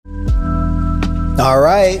All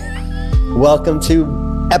right. Welcome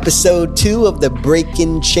to episode 2 of the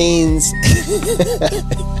Breaking Chains.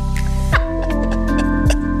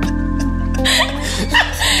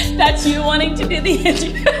 That's you wanting to do the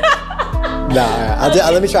intro.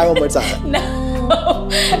 Let me try one more time. No.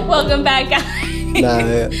 Welcome back,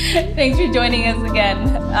 guys. Thanks for joining us again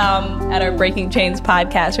at our Breaking Chains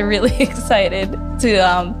podcast. We're really excited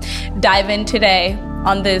to dive in today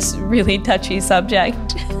on this really touchy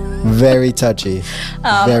subject. Very touchy.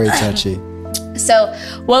 Very touchy. So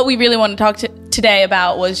what we really want to talk today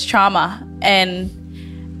about was trauma,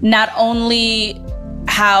 and not only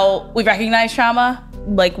how we recognize trauma,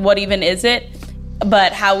 like what even is it,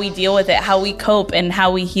 but how we deal with it, how we cope, and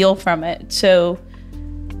how we heal from it. So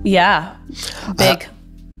yeah, big.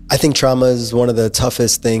 I think trauma is one of the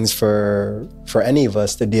toughest things for any of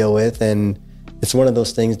us to deal with, and it's one of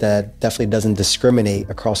those things that definitely doesn't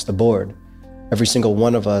discriminate across the board. Every single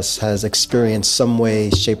one of us has experienced some way,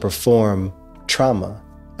 shape, or form trauma,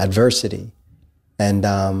 adversity.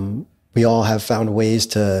 And we all have found ways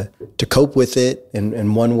to cope with it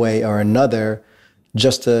in one way or another,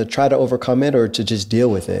 just to try to overcome it or to just deal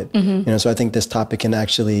with it. Mm-hmm. So I think this topic can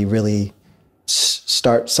actually really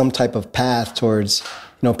start some type of path towards,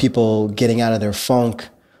 people getting out of their funk,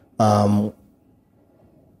 and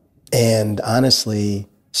honestly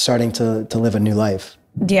starting to live a new life.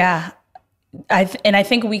 Yeah. I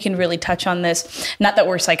think we can really touch on this. Not that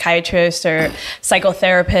we're psychiatrists or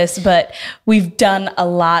psychotherapists, but we've done a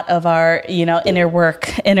lot of our, inner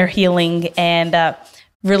work, inner healing, and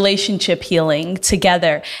relationship healing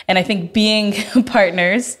together. And I think being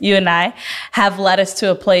partners, you and I, have led us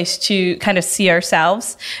to a place to kind of see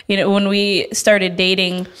ourselves. When we started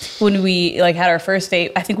dating, when we had our first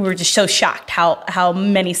date, I think we were just so shocked how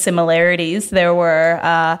many similarities there were,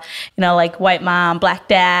 like white mom, black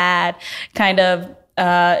dad, kind of,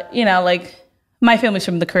 my family's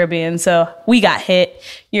from the Caribbean, so we got hit.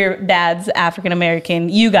 Your dad's African American,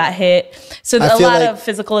 you got hit. So a lot of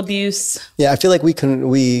physical abuse. Yeah, I feel like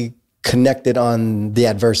we connected on the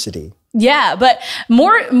adversity. Yeah, but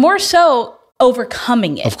more so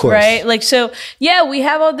overcoming it. Of course. Right? We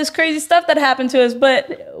have all this crazy stuff that happened to us,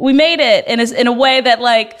 but we made it in a way that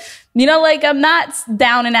I'm not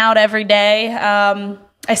down and out every day.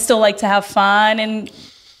 I still like to have fun and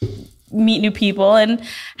meet new people and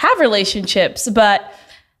have relationships, but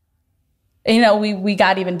we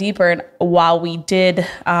got even deeper, and while we did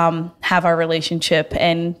have our relationship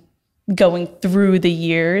and going through the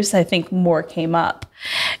years, I think more came up.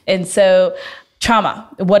 And so trauma,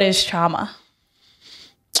 what is trauma?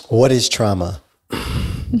 What is trauma?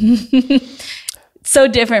 So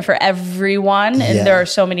different for everyone, and there are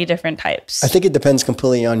so many different types. I think it depends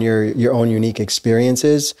completely on your own unique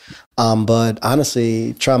experiences. But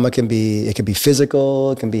honestly, trauma can be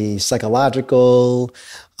physical, it can be psychological,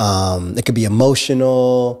 it could be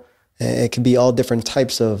emotional, it could be all different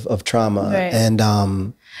types of trauma. Right.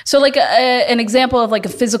 And so an example of a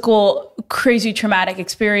physical, crazy traumatic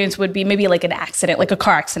experience would be maybe an accident, like a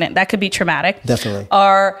car accident. That could be traumatic. Definitely.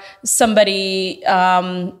 Or somebody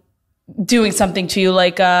doing something to you,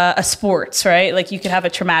 like a sports, right? You could have a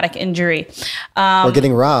traumatic injury. Or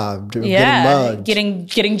getting robbed, or getting mugged.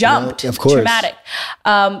 Getting jumped. Of course. Traumatic.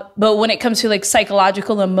 But when it comes to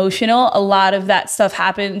psychological, emotional, a lot of that stuff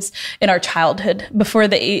happens in our childhood before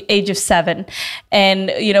the age of 7.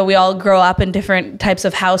 And, we all grow up in different types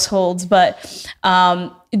of households, but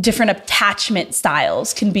different attachment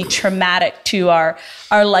styles can be traumatic to our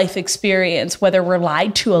life experience, whether we're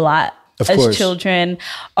lied to a lot as children,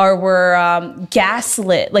 or we're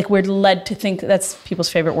gaslit. We're led to think, that's people's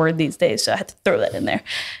favorite word these days, so I had to throw that in there.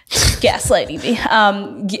 Gaslighting me.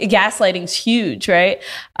 Gaslighting's huge, right?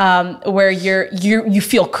 Where you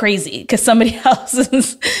feel crazy because somebody else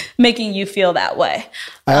is making you feel that way.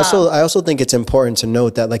 I also think it's important to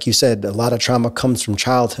note that, like you said, a lot of trauma comes from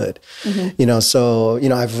childhood. Mm-hmm. So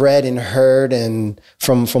I've read and heard and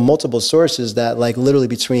from multiple sources that literally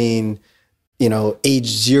between age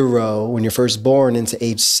 0, when you're first born, into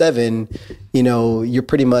age 7,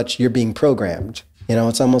 you're being programmed.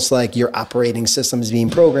 It's almost like your operating system is being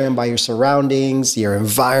programmed by your surroundings, your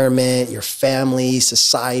environment, your family,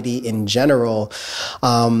 society in general.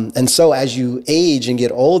 And so as you age and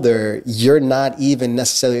get older, you're not even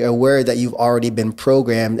necessarily aware that you've already been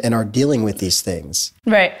programmed and are dealing with these things.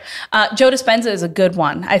 Right. Joe Dispenza is a good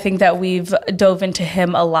one. I think that we've dove into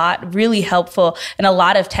him a lot, really helpful in a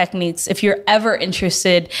lot of techniques. If you're ever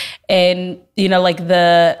interested in,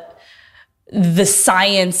 the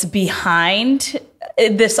science behind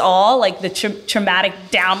this all, like the traumatic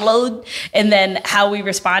download, and then how we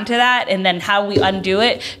respond to that, and then how we undo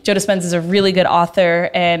it. Joe Dispenza is a really good author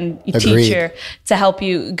and teacher to help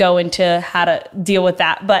you go into how to deal with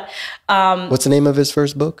that. But what's the name of his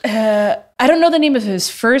first book? I don't know the name of his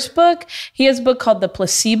first book. He has a book called The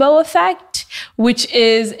Placebo Effect, which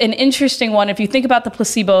is an interesting one. If you think about the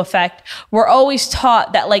placebo effect, we're always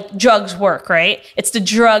taught that like drugs work, right? It's the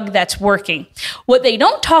drug that's working. What they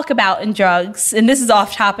don't talk about in drugs, and this is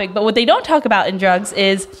off topic, but what they don't talk about in drugs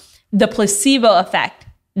is the placebo effect,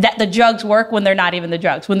 that the drugs work when they're not even the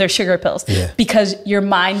drugs, when they're sugar pills, because your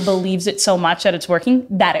mind believes it so much that it's working,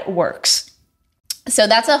 that it works. So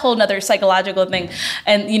that's a whole nother psychological thing.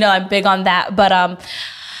 And, you know, I'm big on that. But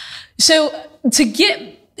so to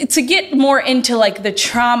get more into like the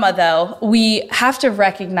trauma, though, we have to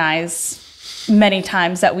recognize many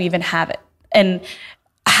times that we even have it, and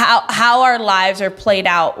how our lives are played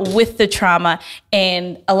out with the trauma.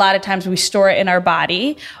 And a lot of times we store it in our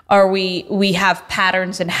body, or we have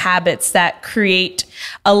patterns and habits that create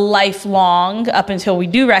a lifelong, up until we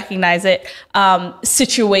do recognize it,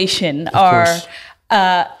 situation.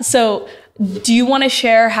 So do you want to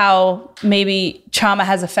share how maybe trauma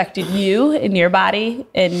has affected you in your body,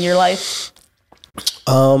 in your life?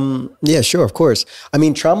 Yeah, sure. Of course. I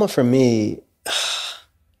mean, trauma for me,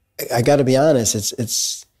 I got to be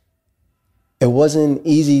honest, it wasn't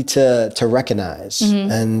easy to recognize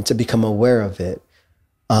and to become aware of it.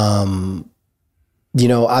 You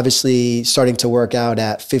know, obviously starting to work out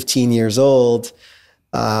at 15 years old,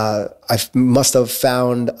 I must have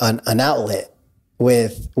found an outlet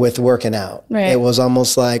with working out. Right. It was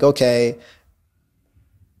almost like, okay,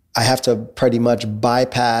 I have to pretty much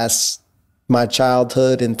bypass my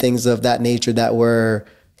childhood and things of that nature that were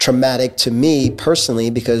traumatic to me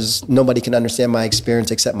personally, because nobody can understand my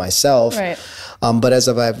experience except myself. Right. But as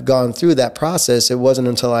I've gone through that process, it wasn't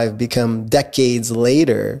until I've become decades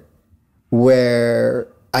later where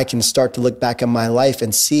I can start to look back at my life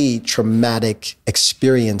and see traumatic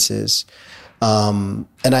experiences. And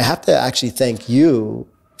I have to actually thank you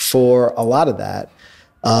for a lot of that.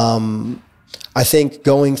 I think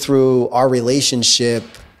going through our relationship,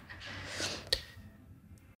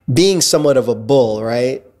 being somewhat of a bull,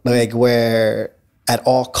 right? Like where at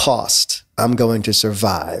all cost, I'm going to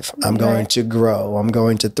survive. I'm going to grow. I'm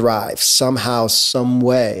going to thrive somehow, some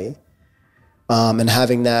way. And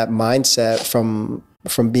having that mindset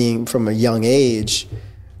from a young age,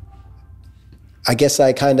 I guess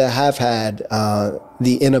I kind of have had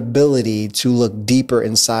the inability to look deeper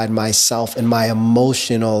inside myself and my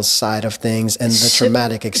emotional side of things and the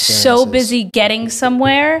traumatic experiences. So busy getting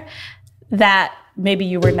somewhere that maybe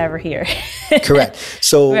you were never here. Correct.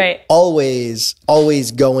 So always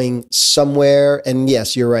going somewhere. And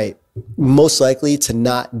yes, you're right. Most likely to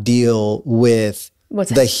not deal with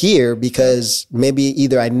the here, because maybe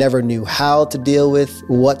either I never knew how to deal with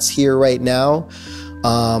what's here right now,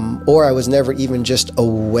 or I was never even just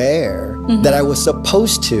aware that I was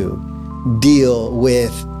supposed to deal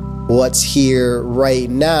with what's here right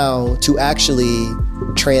now to actually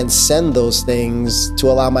transcend those things to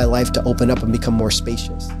allow my life to open up and become more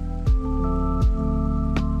spacious.